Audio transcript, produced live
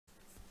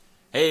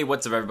Hey,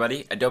 what's up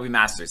everybody? Adobe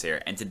Masters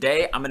here, and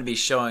today I'm going to be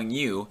showing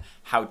you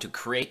how to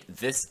create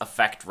this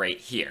effect right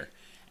here.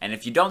 And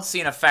if you don't see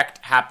an effect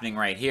happening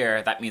right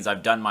here, that means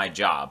I've done my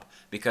job.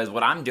 Because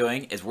what I'm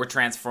doing is we're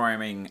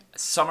transforming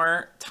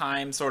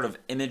summertime sort of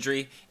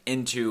imagery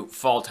into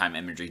fall time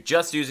imagery,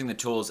 just using the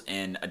tools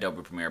in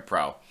Adobe Premiere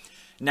Pro.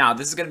 Now,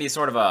 this is going to be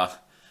sort of a,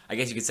 I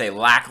guess you could say,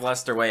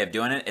 lackluster way of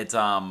doing it. It's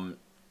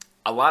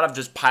a lot of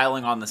just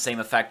piling on the same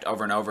effect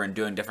over and over and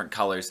doing different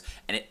colors,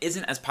 and it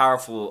isn't as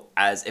powerful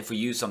as if we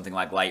use something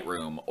like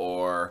Lightroom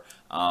or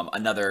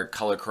another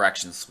color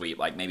correction suite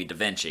like maybe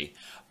DaVinci.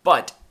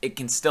 But it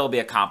can still be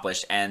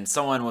accomplished, and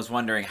someone was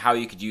wondering how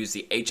you could use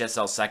the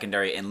HSL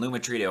Secondary in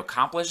Lumetri to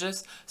accomplish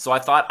this, so I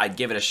thought I'd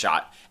give it a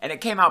shot. And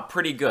it came out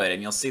pretty good,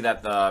 and you'll see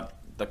that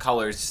the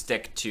colors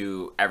stick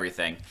to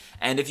everything.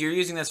 And if you're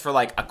using this for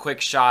like a quick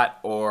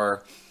shot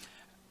or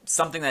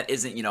something that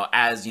isn't,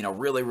 as,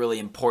 really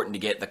important to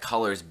get the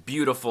colors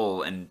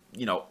beautiful and,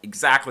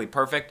 exactly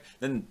perfect,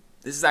 then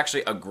this is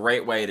actually a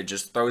great way to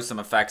just throw some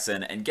effects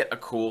in and get a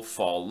cool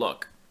fall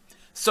look.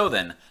 So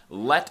then,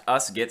 let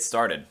us get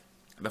started.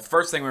 The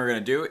first thing we're going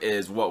to do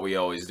is what we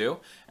always do,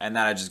 and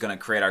that is just going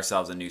to create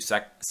ourselves a new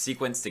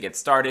sequence to get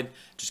started.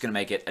 Just going to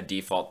make it a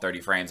default 30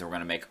 frames, and we're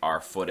going to make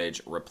our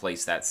footage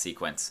replace that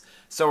sequence.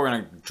 So we're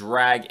going to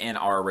drag in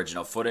our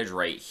original footage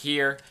right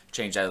here,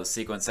 change out the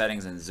sequence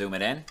settings and zoom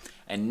it in.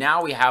 And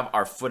now we have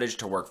our footage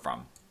to work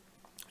from.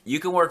 You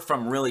can work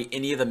from really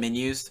any of the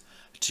menus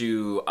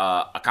to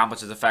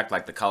accomplish this effect,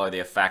 like the color, the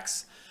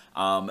effects.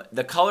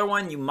 The color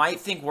one you might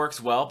think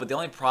works well, but the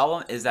only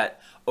problem is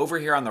that over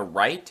here on the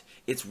right,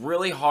 it's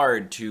really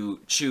hard to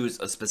choose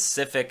a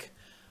specific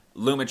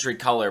Lumetri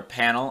color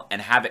panel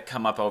and have it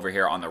come up over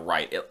here on the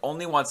right. It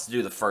only wants to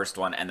do the first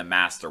one and the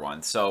master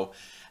one. So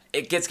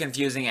it gets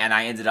confusing, and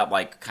I ended up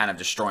like kind of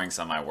destroying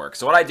some of my work.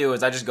 So what I do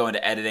is I just go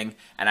into editing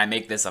and I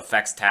make this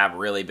effects tab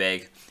really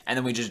big, and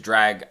then we just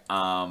drag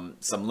some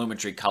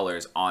Lumetri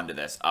colors onto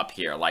this up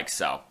here like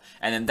so.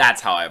 And then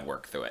that's how I've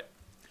worked through it.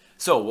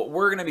 So what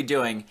we're going to be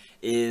doing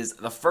is,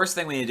 the first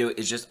thing we need to do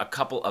is just a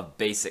couple of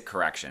basic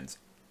corrections.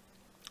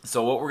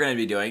 So what we're going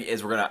to be doing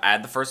is we're going to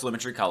add the first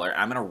Lumetri color,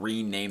 and I'm going to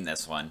rename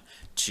this one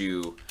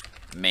to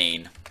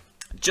main,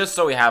 just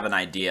so we have an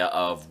idea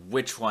of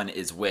which one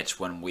is which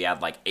when we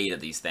add like 8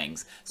 of these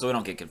things, so we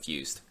don't get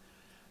confused.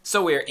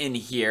 So we're in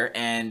here,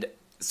 and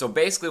so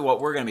basically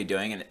what we're going to be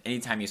doing, and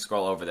anytime you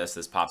scroll over this,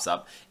 this pops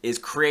up, is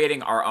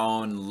creating our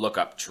own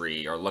lookup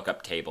tree or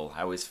lookup table.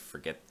 I always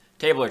forget.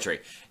 Table or tree.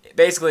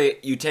 Basically,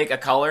 you take a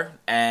color,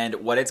 and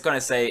what it's going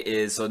to say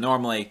is, so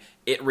normally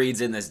it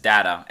reads in this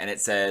data, and it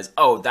says,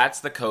 oh,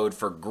 that's the code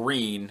for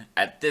green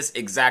at this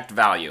exact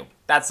value.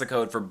 That's the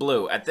code for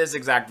blue at this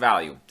exact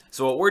value.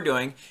 So what we're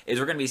doing is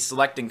we're going to be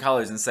selecting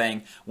colors and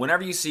saying,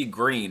 whenever you see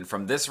green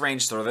from this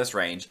range to this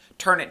range,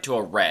 turn it to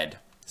a red.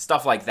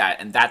 Stuff like that,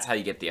 and that's how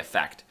you get the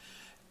effect.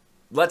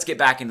 Let's get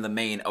back into the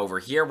main over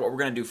here. What we're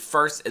going to do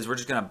first is we're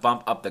just going to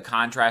bump up the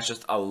contrast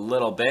just a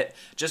little bit,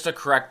 just to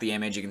correct the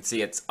image. You can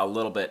see it's a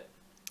little bit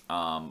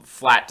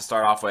flat to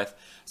start off with.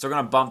 So we're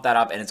going to bump that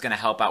up, and it's going to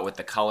help out with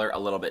the color a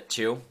little bit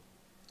too.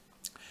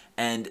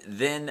 And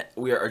then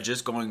we are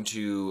just going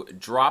to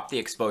drop the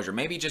exposure,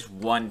 maybe just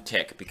 1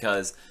 tick,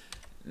 because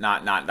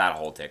not that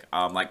whole tick,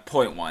 like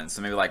 0.1,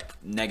 so maybe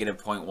like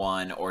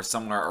 -0.1 or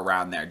somewhere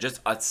around there.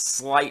 Just a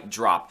slight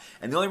drop.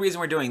 And the only reason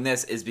we're doing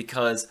this is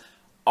because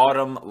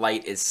autumn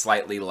light is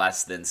slightly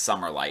less than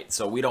summer light,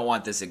 so we don't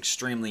want this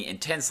extremely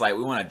intense light.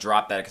 We want to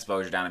drop that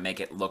exposure down and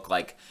make it look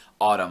like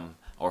autumn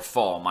or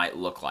fall might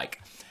look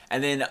like.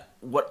 And then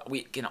what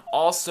we can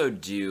also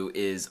do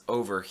is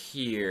over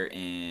here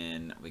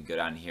we go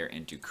down here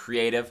into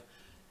creative,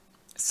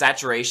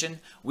 saturation,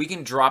 we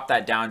can drop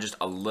that down just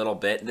a little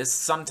bit. This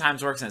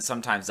sometimes works and it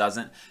sometimes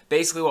doesn't.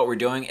 Basically what we're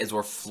doing is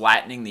we're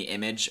flattening the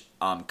image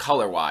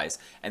color wise,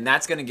 and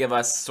that's going to give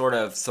us sort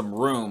of some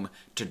room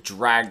to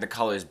drag the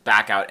colors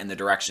back out in the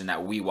direction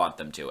that we want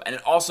them to. And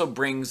it also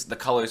brings the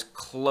colors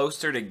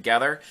closer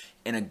together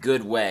in a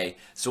good way,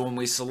 so when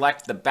we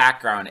select the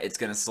background, it's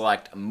going to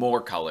select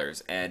more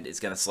colors and it's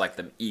going to select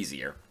them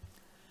easier.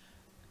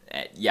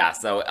 Yeah,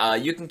 so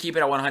you can keep it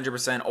at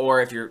 100%,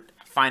 or if you're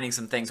finding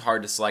some things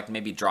hard to select,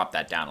 maybe drop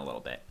that down a little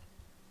bit.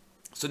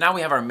 So now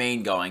we have our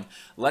main going.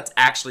 Let's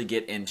actually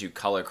get into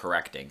color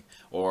correcting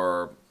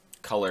or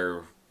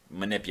color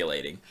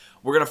manipulating.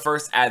 We're going to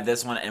first add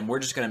this one, and we're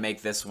just going to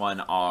make this one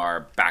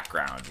our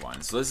background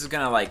one. So this is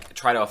going to like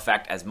try to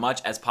affect as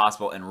much as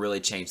possible and really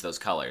change those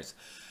colors.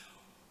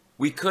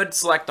 We could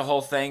select the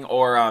whole thing,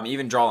 or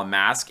even draw a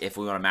mask if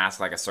we want to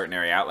mask like a certain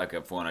area out, like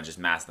if we want to just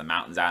mask the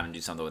mountains out and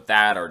do something with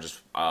that, or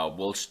just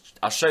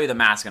I'll show you the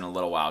mask in a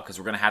little while because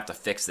we're going to have to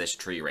fix this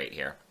tree right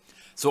here.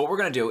 So what we're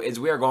going to do is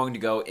we are going to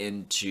go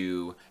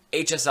into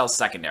HSL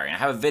Secondary. I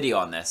have a video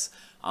on this.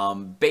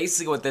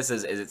 Basically what this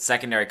is it's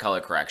secondary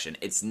color correction.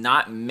 It's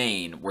not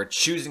main. We're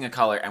choosing a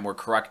color and we're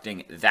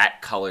correcting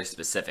that color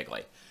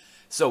specifically.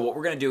 So what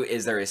we're going to do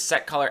is there is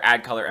set color,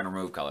 add color, and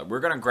remove color.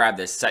 We're going to grab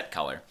this set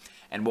color.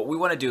 And what we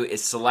want to do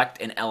is select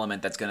an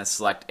element that's going to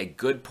select a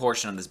good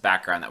portion of this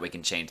background that we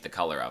can change the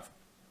color of.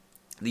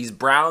 These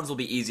browns will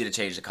be easy to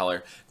change the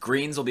color.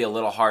 Greens will be a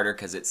little harder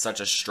because it's such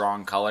a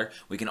strong color.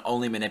 We can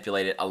only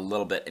manipulate it a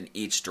little bit in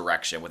each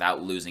direction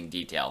without losing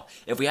detail.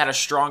 If we had a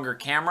stronger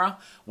camera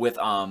with,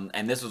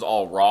 and this was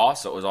all raw,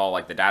 so it was all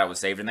like the data was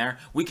saved in there,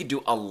 we could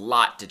do a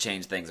lot to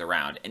change things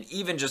around. And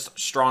even just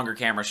stronger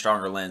camera,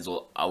 stronger lens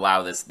will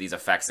allow these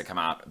effects to come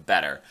out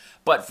better.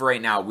 But for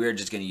right now, we're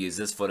just going to use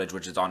this footage,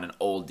 which is on an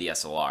old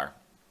DSLR.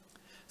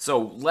 So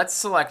let's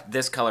select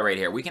this color right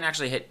here. We can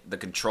actually hit the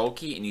control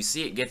key and you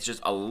see it gets just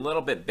a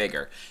little bit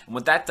bigger. And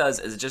what that does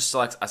is it just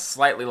selects a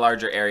slightly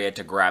larger area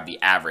to grab the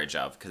average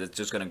of, because it's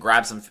just going to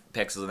grab some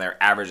pixels in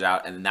there, average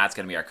out, and then that's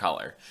going to be our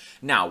color.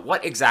 Now,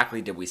 what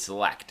exactly did we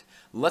select?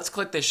 Let's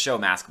click this show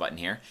mask button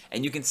here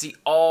and you can see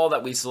all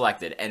that we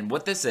selected. And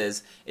what this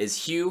is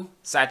hue,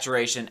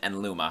 saturation,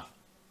 and luma.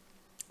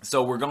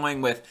 So we're going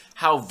with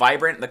how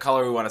vibrant the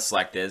color we want to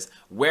select is,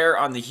 where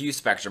on the hue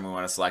spectrum we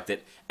want to select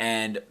it,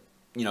 and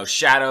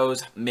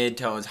shadows,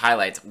 midtones,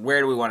 highlights,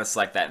 where do we want to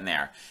select that in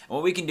there? And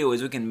what we can do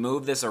is we can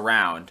move this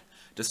around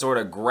to sort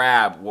of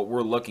grab what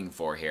we're looking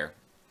for here.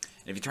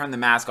 And if you turn the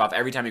mask off,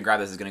 every time you grab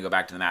this, it's going to go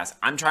back to the mask.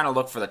 I'm trying to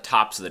look for the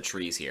tops of the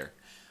trees here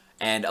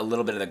and a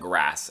little bit of the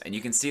grass. And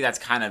you can see that's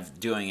kind of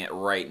doing it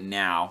right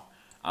now,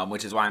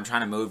 which is why I'm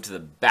trying to move to the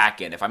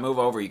back end. If I move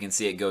over, you can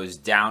see it goes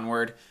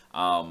downward.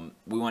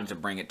 We wanted to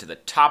bring it to the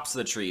tops of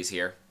the trees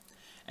here.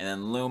 And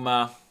then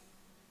Luma,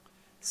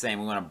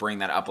 same, we want to bring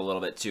that up a little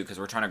bit too because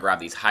we're trying to grab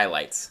these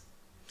highlights.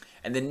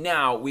 And then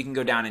now we can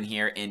go down in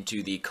here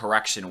into the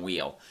correction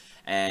wheel.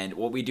 And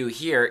what we do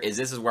here is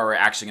this is where we're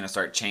actually going to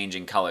start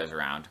changing colors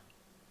around.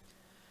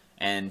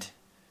 And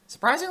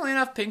surprisingly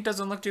enough, pink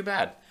doesn't look too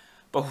bad.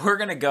 But we're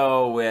going to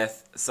go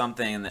with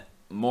something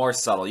more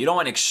subtle. You don't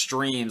want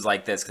extremes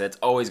like this because it's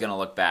always going to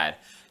look bad.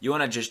 You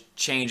want to just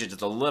change it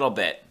just a little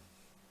bit.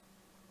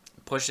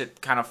 Push it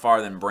kind of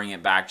farther and bring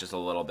it back just a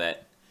little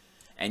bit.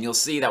 And you'll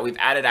see that we've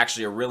added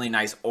actually a really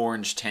nice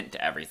orange tint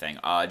to everything.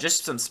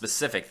 Just some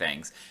specific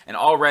things. And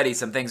already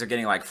some things are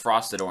getting like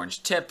frosted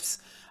orange tips.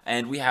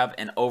 And we have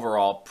an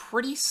overall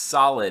pretty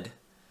solid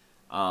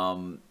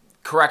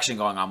correction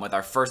going on with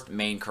our first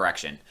main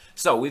correction.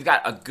 So we've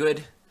got a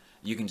good,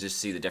 you can just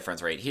see the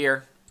difference right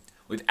here.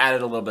 We've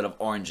added a little bit of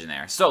orange in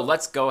there. So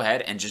let's go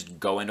ahead and just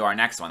go into our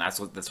next one. That's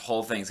what this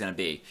whole thing's going to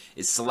be,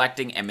 is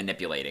selecting and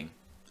manipulating.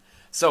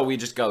 So we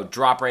just go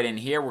drop right in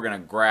here. We're going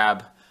to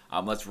grab...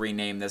 let's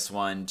rename this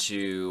one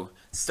to,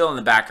 still in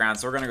the background,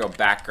 so we're going to go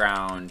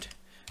background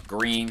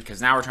green,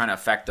 because now we're trying to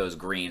affect those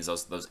greens,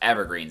 those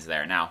evergreens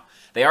there. Now,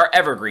 they are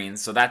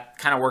evergreens, so that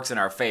kind of works in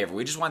our favor.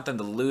 We just want them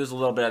to lose a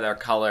little bit of their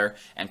color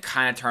and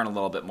kind of turn a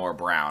little bit more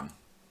brown.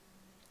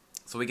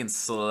 So we can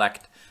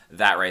select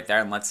that right there,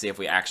 and let's see if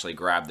we actually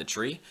grab the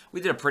tree. We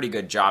did a pretty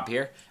good job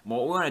here. And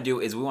what we want to do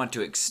is we want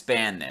to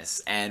expand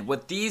this. And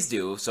what these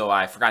do, so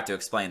I forgot to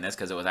explain this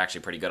because it was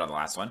actually pretty good on the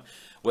last one.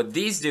 What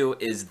these do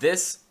is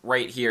this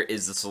right here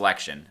is the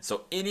selection.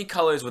 So any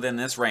colors within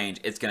this range,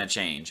 it's going to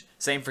change.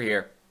 Same for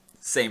here,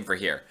 same for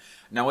here.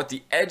 Now what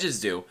the edges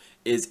do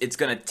is it's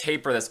going to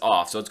taper this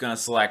off. So it's going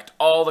to select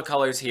all the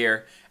colors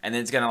here, and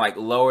then it's going to like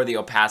lower the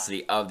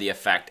opacity of the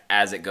effect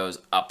as it goes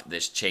up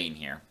this chain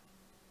here.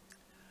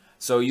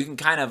 So you can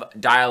kind of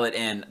dial it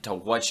in to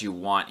what you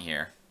want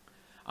here.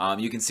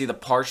 You can see the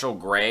partial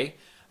gray.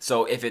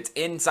 So if it's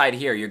inside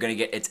here, you're going to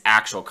get its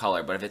actual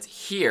color. But if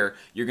it's here,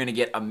 you're going to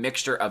get a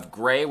mixture of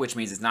gray, which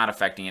means it's not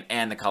affecting it,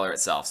 and the color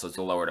itself. So it's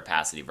a lowered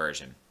opacity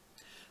version.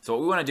 So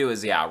what we want to do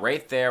is, yeah,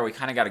 right there, we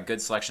kind of got a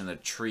good selection of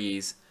the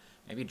trees.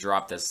 Maybe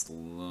drop this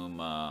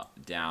Luma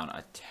down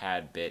a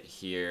tad bit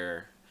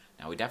here.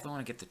 Now we definitely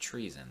want to get the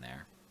trees in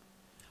there.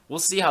 We'll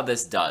see how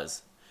this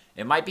does.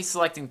 It might be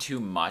selecting too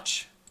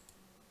much.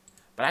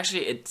 But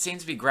actually, it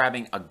seems to be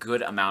grabbing a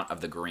good amount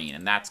of the green,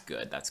 and that's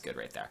good. That's good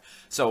right there.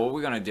 So what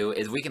we're going to do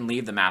is we can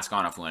leave the mask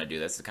on if we want to do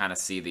this to kind of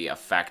see the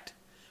effect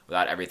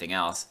without everything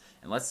else.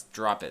 And let's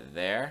drop it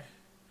there.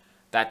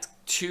 That's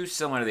too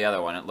similar to the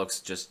other one. It looks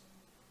just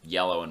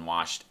yellow and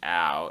washed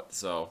out.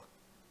 So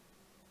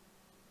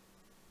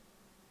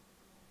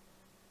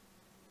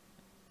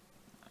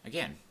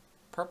again,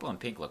 purple and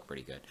pink look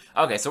pretty good.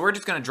 Okay, so we're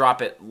just going to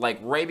drop it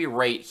like maybe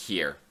right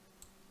here.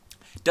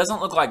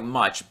 Doesn't look like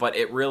much, but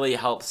it really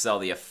helps sell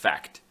the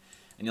effect.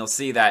 And you'll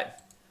see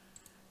that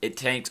it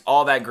takes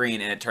all that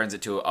green and it turns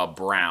it to a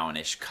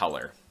brownish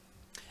color.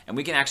 And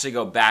we can actually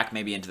go back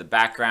maybe into the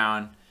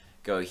background,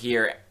 go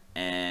here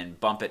and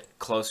bump it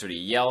closer to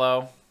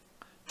yellow.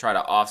 Try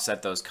to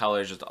offset those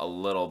colors just a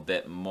little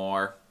bit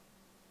more.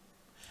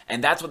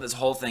 And that's what this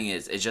whole thing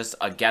is just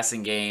a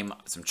guessing game,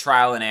 some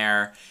trial and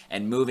error,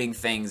 and moving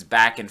things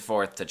back and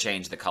forth to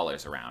change the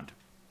colors around.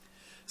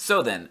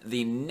 So then,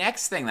 the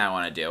next thing that I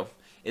want to do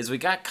is we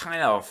got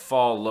kind of a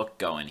fall look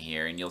going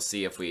here, and you'll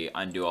see if we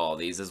undo all of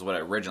these, this is what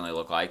it originally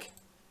looked like.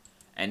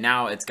 And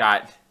now it's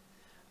got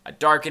a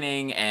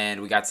darkening,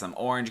 and we got some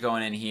orange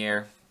going in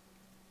here.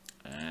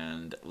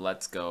 And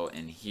let's go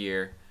in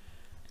here,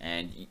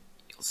 and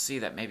you'll see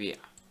that maybe,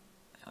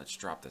 let's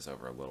drop this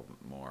over a little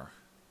bit more.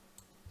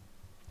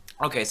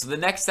 Okay, so the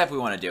next step we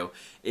want to do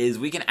is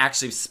we can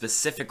actually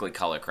specifically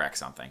color correct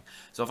something.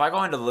 So if I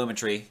go into the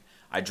Lumetri,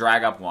 I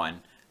drag up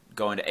one,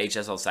 go into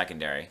HSL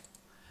Secondary.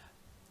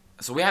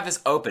 So we have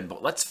this open,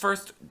 but let's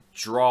first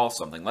draw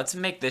something. Let's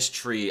make this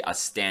tree a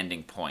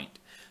standing point.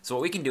 So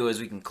what we can do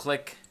is we can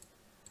click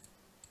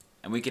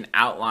and we can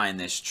outline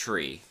this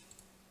tree.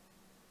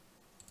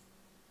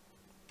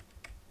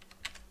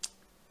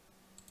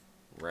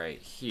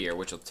 Right here,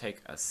 which will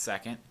take a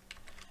second.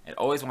 It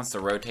always wants to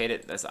rotate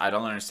it. I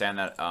don't understand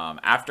that.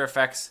 After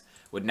Effects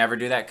would never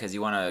do that because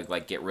you want to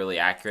like get really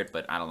accurate,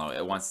 but I don't know.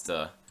 It wants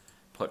to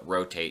put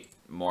rotate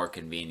more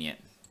convenient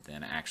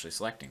than actually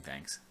selecting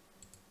things.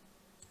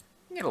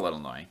 It can get a little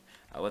annoying.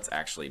 Let's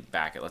actually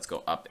back it. Let's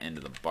go up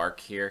into the bark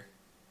here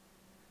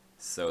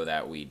so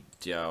that we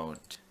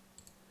don't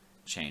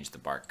change the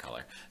bark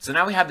color. So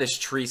now we have this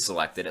tree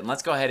selected, and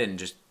let's go ahead and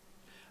just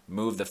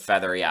move the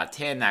feather. Yeah,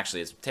 10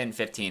 actually is 10,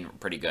 15,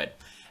 pretty good.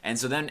 And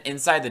so then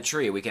inside the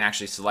tree, we can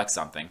actually select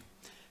something,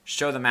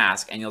 show the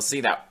mask, and you'll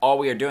see that all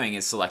we are doing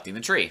is selecting the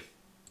tree.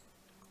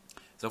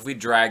 So if we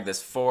drag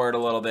this forward a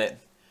little bit,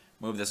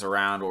 move this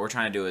around, what we're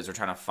trying to do is we're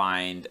trying to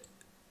find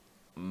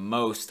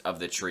most of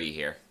the tree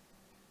here.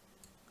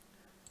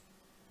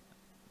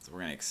 So we're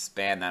going to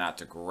expand that out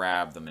to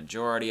grab the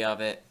majority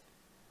of it.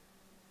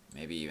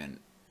 Maybe even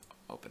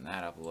open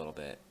that up a little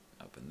bit,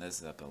 open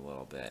this up a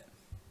little bit.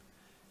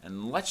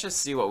 And let's just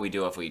see what we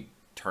do if we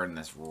turn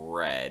this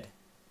red.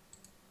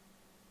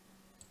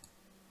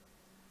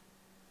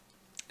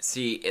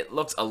 See, it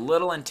looks a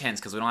little intense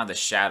because we don't have the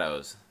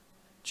shadows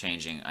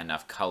changing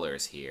enough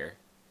colors here.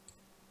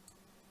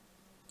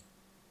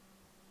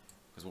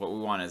 Because what we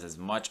want is as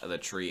much of the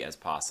tree as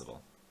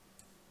possible.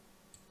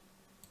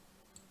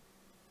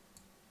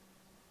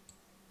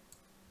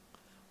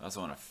 I also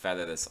want to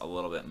feather this a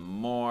little bit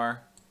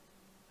more.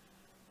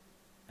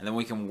 And then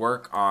we can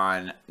work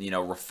on,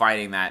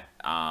 refining that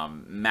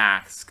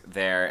mask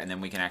there, and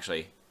then we can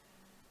actually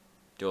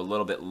do a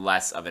little bit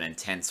less of an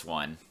intense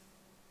one.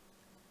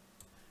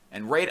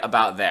 And right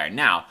about there.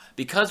 Now,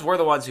 because we're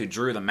the ones who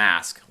drew the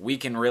mask, we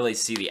can really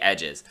see the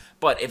edges.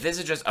 But if this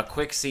is just a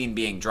quick scene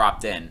being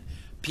dropped in,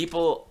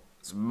 people's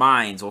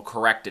minds will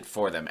correct it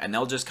for them, and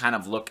they'll just kind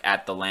of look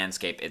at the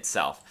landscape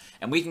itself.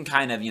 And we can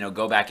kind of,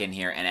 go back in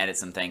here and edit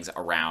some things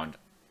around.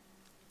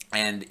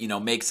 And,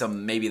 make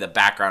maybe the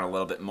background a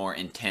little bit more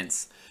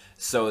intense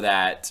so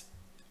that,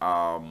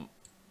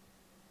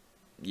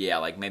 yeah,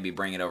 like maybe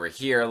bring it over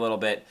here a little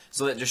bit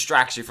so that it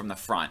distracts you from the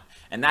front.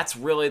 And that's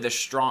really as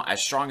strong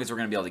as we're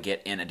going to be able to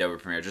get in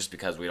Adobe Premiere just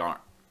because we don't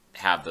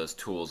have those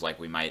tools like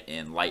we might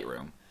in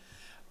Lightroom.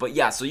 But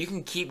yeah, so you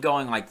can keep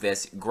going like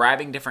this,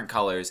 grabbing different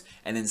colors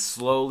and then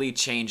slowly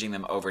changing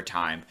them over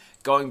time,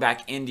 going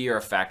back into your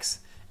effects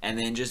and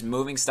then just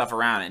moving stuff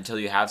around until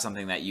you have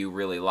something that you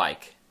really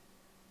like.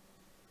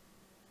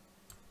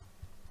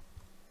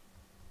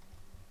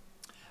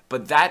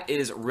 But that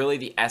is really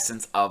the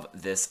essence of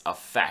this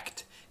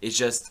effect. It's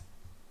just,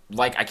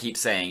 like I keep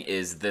saying,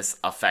 is this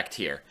effect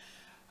here.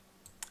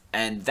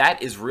 And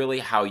that is really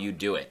how you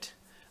do it.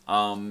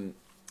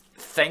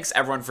 Thanks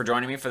everyone for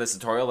joining me for this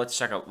tutorial. Let's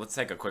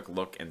take a quick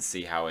look and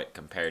see how it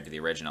compared to the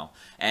original.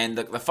 And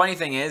the funny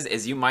thing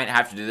is you might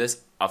have to do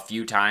this a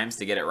few times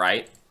to get it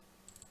right.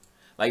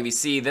 Like if you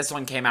see, this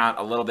one came out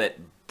a little bit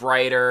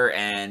brighter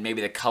and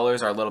maybe the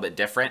colors are a little bit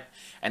different.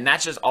 And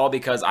that's just all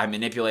because I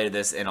manipulated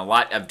this in a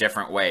lot of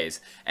different ways.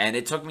 And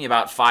it took me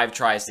about 5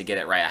 tries to get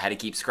it right. I had to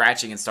keep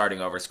scratching and starting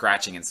over,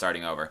 scratching and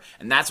starting over.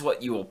 And that's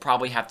what you will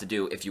probably have to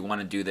do if you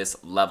want to do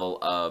this level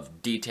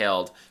of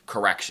detailed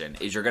correction,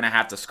 is you're going to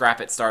have to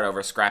scrap it, start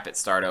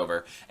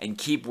over, and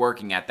keep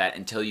working at that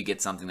until you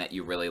get something that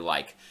you really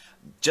like.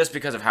 Just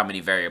because of how many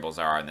variables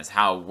there are in this,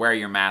 where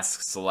your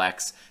mask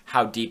selects,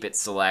 how deep it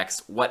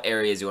selects, what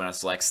areas you want to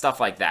select, stuff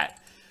like that.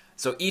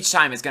 So each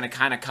time it's going to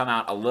kind of come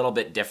out a little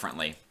bit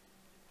differently.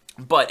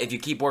 But if you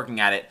keep working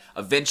at it,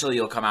 eventually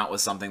you'll come out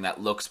with something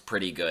that looks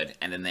pretty good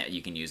and then that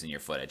you can use in your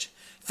footage.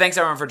 Thanks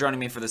everyone for joining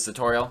me for this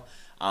tutorial.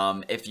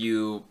 If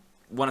you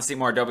want to see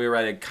more Adobe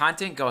related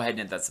content, go ahead and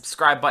hit that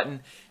subscribe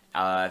button.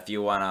 If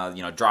you want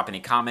to, drop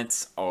any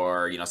comments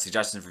or,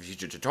 suggestions for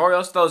future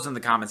tutorials, those in the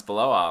comments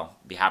below. I'll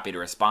be happy to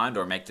respond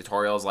or make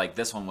tutorials like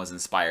this one was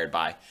inspired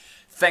by.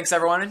 Thanks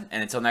everyone,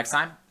 and until next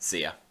time,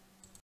 see ya.